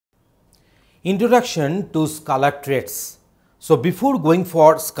Introduction to Scala traits. So before going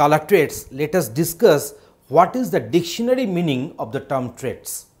for Scala traits, let us discuss what is the dictionary meaning of the term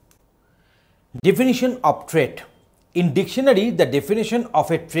traits. Definition of trait. In dictionary, the definition of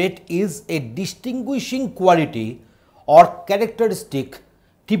a trait is a distinguishing quality or characteristic,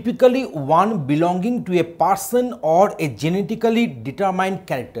 typically one belonging to a person or a genetically determined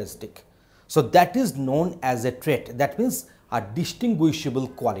characteristic. So that is known as a trait. That means a distinguishable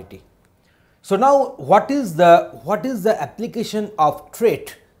quality. So now what is the application of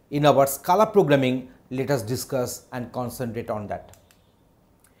trait in our Scala programming? Let us discuss and concentrate on that.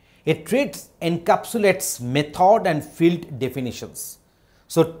 A trait encapsulates method and field definitions.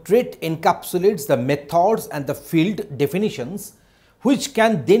 So trait encapsulates the methods and the field definitions, which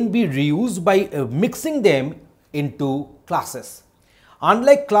can then be reused by mixing them into classes.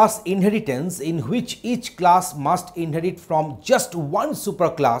 Unlike class inheritance, in which each class must inherit from just one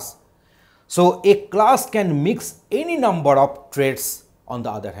superclass, so a class can mix any number of traits on the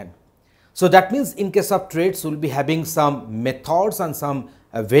other hand. So that means in case of traits, we will be having some methods and some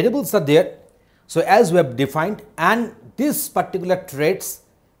variables are there. So as we have defined, and these particular traits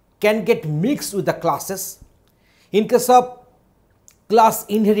can get mixed with the classes. In case of class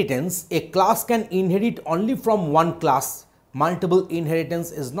inheritance, a class can inherit only from one class. Multiple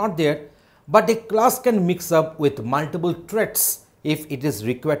inheritance is not there, but a class can mix up with multiple traits if it is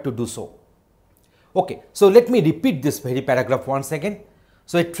required to do so. Okay, so let me repeat this very paragraph once again.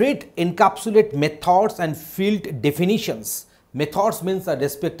 So a trait encapsulates methods and field definitions. Methods means the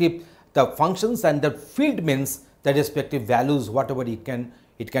respective the functions, and the field means the respective values, whatever it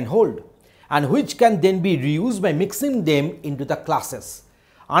can hold, and which can then be reused by mixing them into the classes.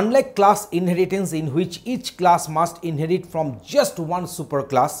 Unlike class inheritance, in which each class must inherit from just one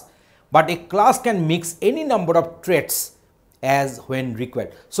superclass, but a class can mix any number of traits as when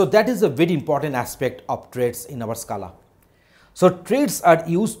required. So that is a very important aspect of traits in our Scala. So traits are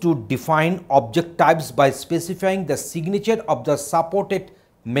used to define object types by specifying the signature of the supported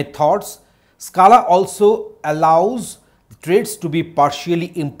methods. Scala also allows traits to be partially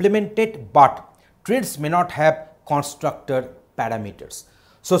implemented, but traits may not have constructor parameters.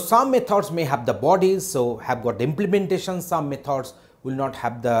 So some methods may have the bodies, so have got implementation. Some methods will not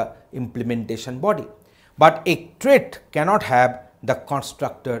have the implementation body. But a trait cannot have the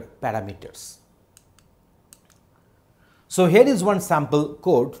constructor parameters. So here is one sample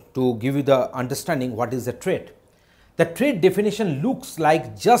code to give you the understanding what is a trait. The trait definition looks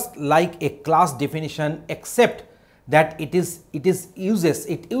like just like a class definition, except that it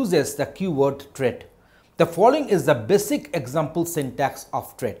uses the keyword trait. The following is the basic example syntax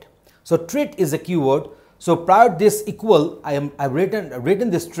of trait. So trait is a keyword. So prior to this equal, I've written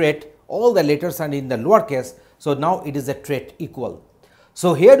this trait. All the letters are in the lowercase. So now it is a trait equal.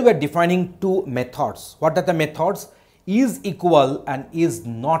 So here we are defining two methods. What are the methods? Is equal and is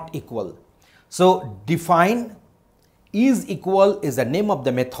not equal. So define is equal is the name of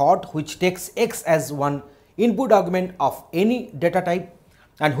the method which takes x as one input argument of any data type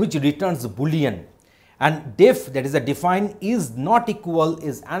and which returns boolean. And def, that is a define is not equal,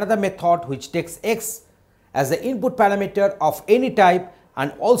 is another method which takes x as the input parameter of any type,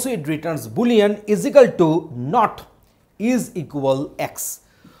 and also it returns boolean is equal to not is equal x.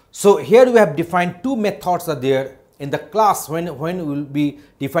 So here we have defined two methods are there in the class. When we will be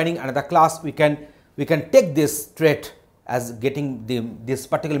defining another class, we can take this trait as getting this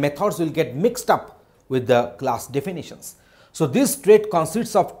particular methods will get mixed up with the class definitions. So this trait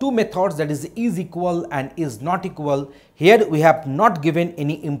consists of two methods, that is equal and is not equal. Here we have not given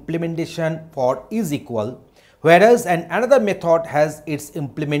any implementation for is equal, whereas another method has its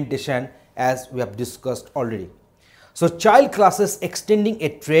implementation as we have discussed already. So child classes extending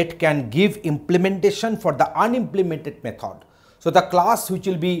a trait can give implementation for the unimplemented method. So the class which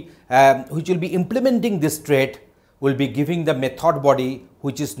will be implementing this trait will be giving the method body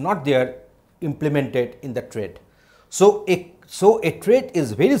which is not there implemented in the trait. So a trait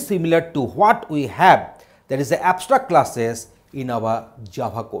is very similar to what we have, that is the abstract classes in our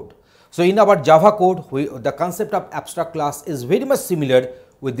Java code. So in our Java code, the concept of abstract class is very much similar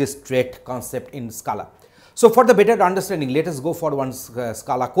with this trait concept in Scala. So for the better understanding, let us go for one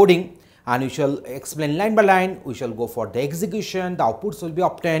Scala coding, and we shall explain line by line. We shall go for the execution, the outputs will be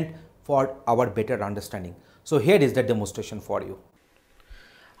obtained for our better understanding. So here is the demonstration for you.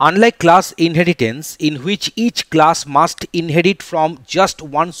 Unlike class inheritance, in which each class must inherit from just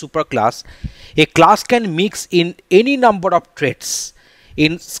one superclass, a class can mix in any number of traits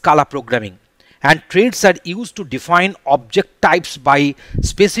in Scala programming. And traits are used to define object types by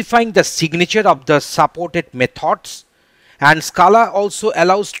specifying the signature of the supported methods. And Scala also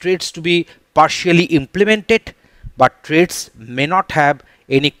allows traits to be partially implemented, but traits may not have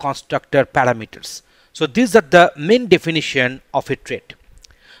any constructor parameters. So these are the main definition of a trait.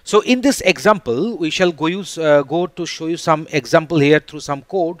 So in this example, we shall go to show you some example here through some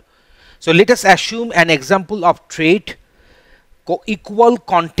code. So let us assume an example of trait equal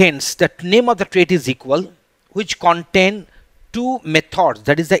contains, the name of the trait is equal, which contain two methods,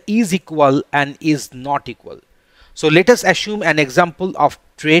 that is the is equal and is not equal. So let us assume an example of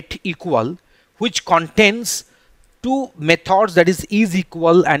trait equal which contains two methods, that is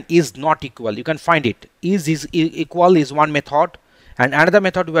equal and is not equal. You can find it. Is equal is one method, and another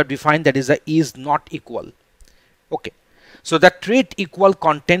method we have defined, that is the is not equal. Okay. So the trait equal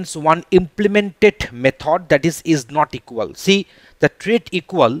contains one implemented method, that is not equal. See, the trait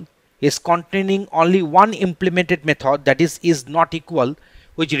equal is containing only one implemented method, that is not equal,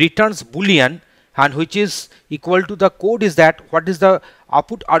 which returns boolean, and which is equal to the code is that what is the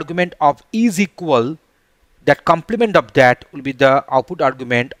output argument of is equal, that complement of that will be the output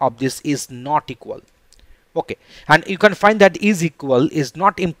argument of this is not equal. Okay, and you can find that is equal is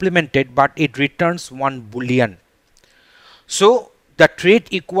not implemented, but it returns one boolean. So the trait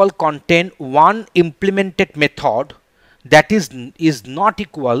equal contain one implemented method, that is not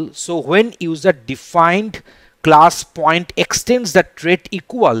equal. So when user defined class point extends the trait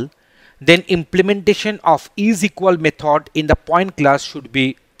equal, then implementation of is equal method in the point class should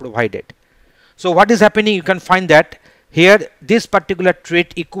be provided. So what is happening, you can find that here this particular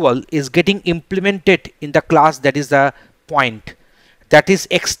trait equal is getting implemented in the class, that is the point, that is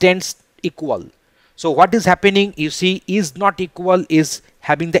extends equal. So what is happening, you see, is not equal is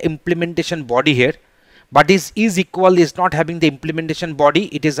having the implementation body here, but is equal is not having the implementation body,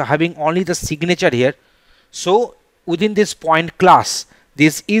 it is having only the signature here. So within this point class,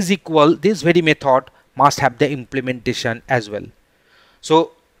 this is equal, this very method must have the implementation as well.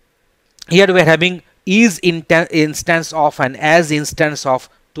 So here we are having is instance of and as instance of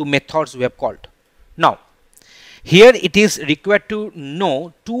two methods we have called. Now here it is required to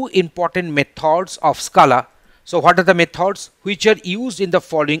know two important methods of Scala. So what are the methods which are used in the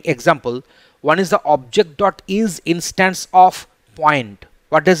following example? One is the object.is instance of point.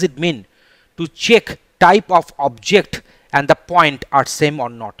 What does it mean? To check type of object and the point are same or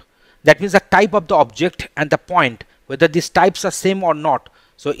not. That means the type of the object and the point, whether these types are same or not.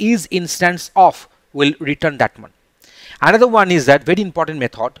 So is instance of will return that one. Another one is that very important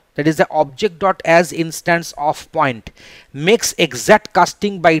method, that is the object.as instance of point makes exact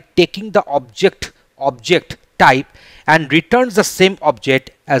casting by taking the object type and returns the same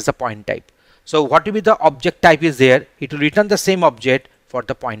object as the point type. So what will be the object type is there, it will return the same object for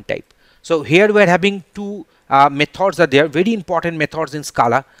the point type. So here we are having two methods are there, very important methods in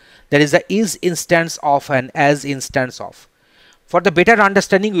Scala, that is the is instance of and as instance of. For the better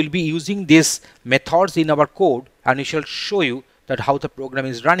understanding, we will be using these methods in our code, and we shall show you that how the program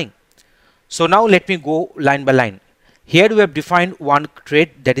is running. So now let me go line by line. Here we have defined one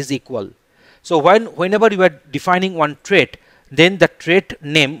trait, that is equal. So whenever you are defining one trait, then the trait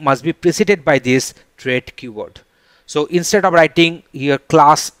name must be preceded by this trait keyword. So instead of writing here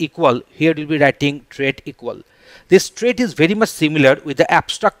class equal, here we will be writing trait equal. This trait is very much similar with the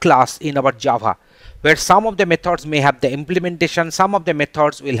abstract class in our Java, where some of the methods may have the implementation, some of the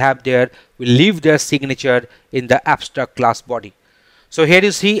methods will leave their signature in the abstract class body. So here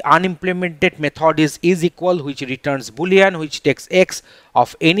you see unimplemented method is equal, which returns boolean, which takes x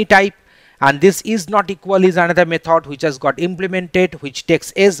of any type, and this is not equal is another method which has got implemented, which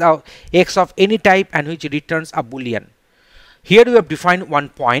takes x of any type and which returns a boolean. Here we have defined one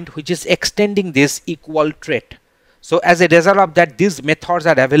point which is extending this equal trait. So as a result of that, these methods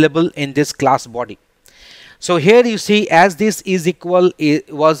are available in this class body. So here you see, as this is equal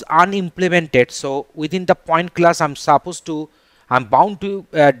was unimplemented, so within the point class I'm bound to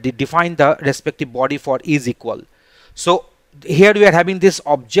define the respective body for is equal. So here we are having this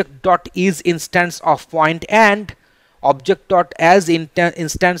object.is instance of point and object.as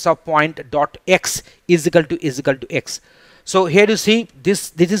instance of point dot x is equal to x. So here you see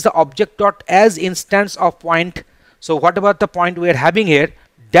this is the object.as instance of point. So what about the point we are having here?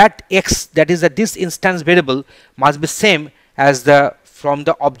 That x, that is this instance variable, must be same as the from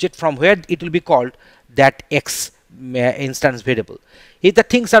the object from where it will be called, that x instance variable. If the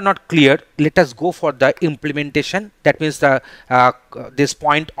things are not clear, let us go for the implementation. That means the this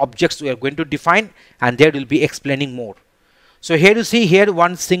point objects we are going to define, and there will be explaining more. So here you see here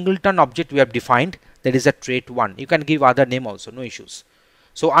one singleton object we have defined, that is a trait 1. You can give other name also, no issues.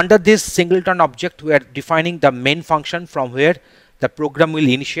 So under this singleton object we are defining the main function from where the program will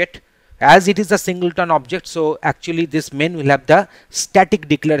initiate. As it is a singleton object, so actually this main will have the static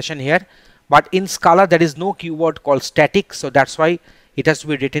declaration here, but in Scala there is no keyword called static, so that's why it has to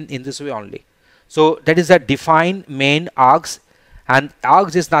be written in this way only. So that is a define main args, and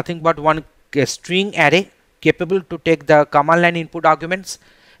args is nothing but one string array capable to take the command line input arguments.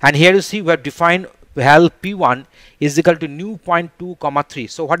 And here you see we have defined val p1 is equal to new point 2 comma 3.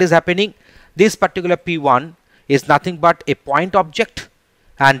 So what is happening? This particular p1 is nothing but a point object,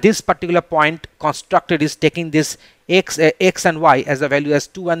 and this particular point constructor is taking this x and y as a value as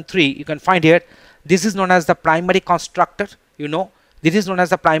 2 and 3. You can find here this is known as the primary constructor. You know, this is known as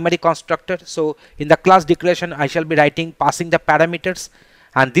the primary constructor. So in the class declaration I shall be writing passing the parameters,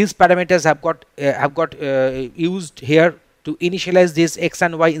 and these parameters have got used here to initialize these x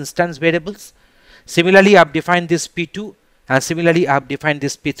and y instance variables. Similarly, I have defined this p2, and similarly I have defined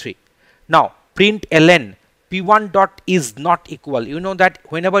this p3. Now print ln p1 dot is not equal. You know that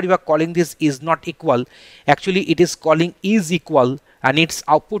whenever you are calling this is not equal, actually it is calling is equal, and its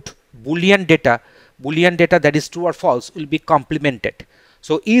output boolean data that is true or false will be complemented.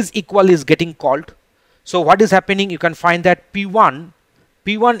 So is equal is getting called. So what is happening? You can find that p1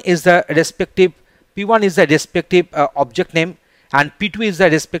 is the respective object name, and p2 is the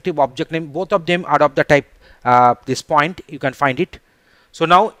respective object name. Both of them are of the type this point. You can find it. So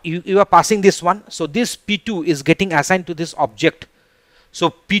now you are passing this one. So this p2 is getting assigned to this object.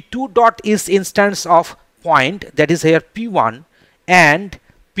 So p2 dot is instance of point, that is here p1, and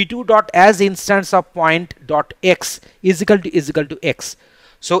p2 dot as instance of point dot x is equal to x.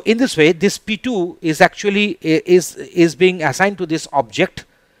 So in this way, this p2 is actually is being assigned to this object,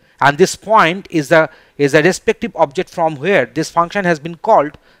 and this point is a respective object from where this function has been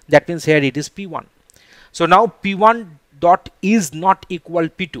called. That means here it is p1. So now p1 dot is not equal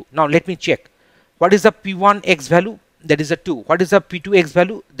p2. Now let me check. What is the p1 x value? That is a 2. What is the p2 x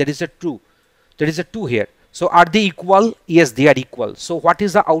value? That is a 2. There is a 2 here. So are they equal? Yes, they are equal. So what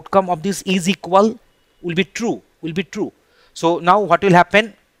is the outcome of this is equal? Will be true. So now what will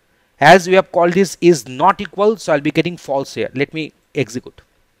happen? As we have called this is not equal, so I'll be getting false here. Let me execute.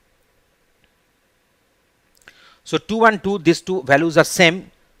 So 2 and 2, these two values are same.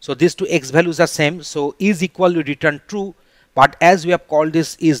 So these two x values are same. So is equal will return true, but as we have called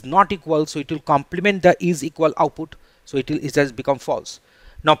this is not equal, so it will complement the is equal output. So it has become false.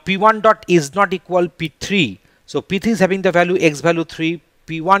 Now p1 dot is not equal p3. So p3 is having the value x value 3.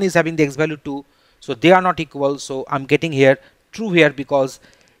 P1 is having the x value 2. So they are not equal. So I'm getting here true here, because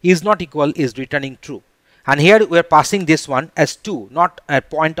is not equal is returning true. And here we are passing this one as 2, not a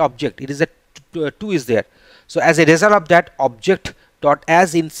point object. It is a 2 is there. So as a result of that, object dot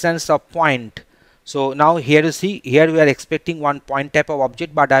as instance of point. So now here you see, here we are expecting one point type of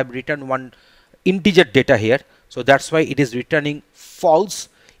object, but I have written one integer data here. So that's why it is returning false.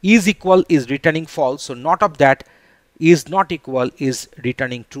 Is equal is returning false. So not of that, is not equal is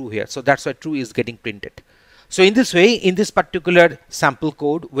returning true here. So that's why true is getting printed. So in this way, in this particular sample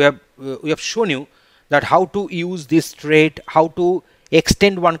code, we have shown you that how to use this trait, how to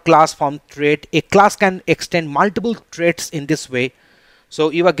extend one class from trait. A class can extend multiple traits in this way. So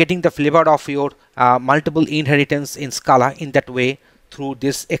you are getting the flavor of your multiple inheritance in Scala in that way, through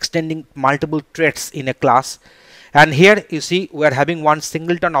this extending multiple traits in a class. And here you see we are having one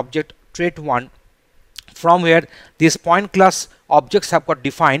singleton object trait 1, from where this point class objects have got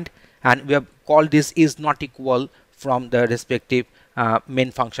defined, and we have called this is not equal from the respective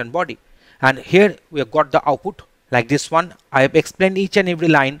main function body. And here we have got the output like this one. I have explained each and every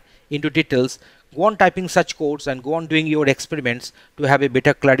line into details. Go on typing such codes and go on doing your experiments to have a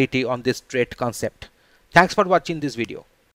better clarity on this trait concept. Thanks for watching this video.